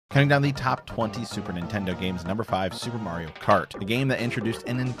Counting down the top 20 Super Nintendo games, number 5, Super Mario Kart, a game that introduced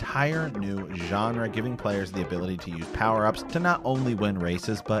an entire new genre, giving players the ability to use power-ups to not only win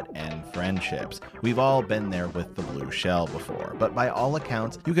races, but end friendships. We've all been there with the blue shell before, but by all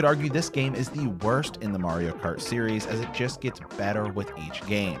accounts, you could argue this game is the worst in the Mario Kart series, as it just gets better with each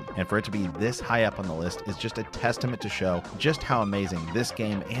game. And for it to be this high up on the list is just a testament to show just how amazing this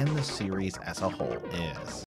game and the series as a whole is.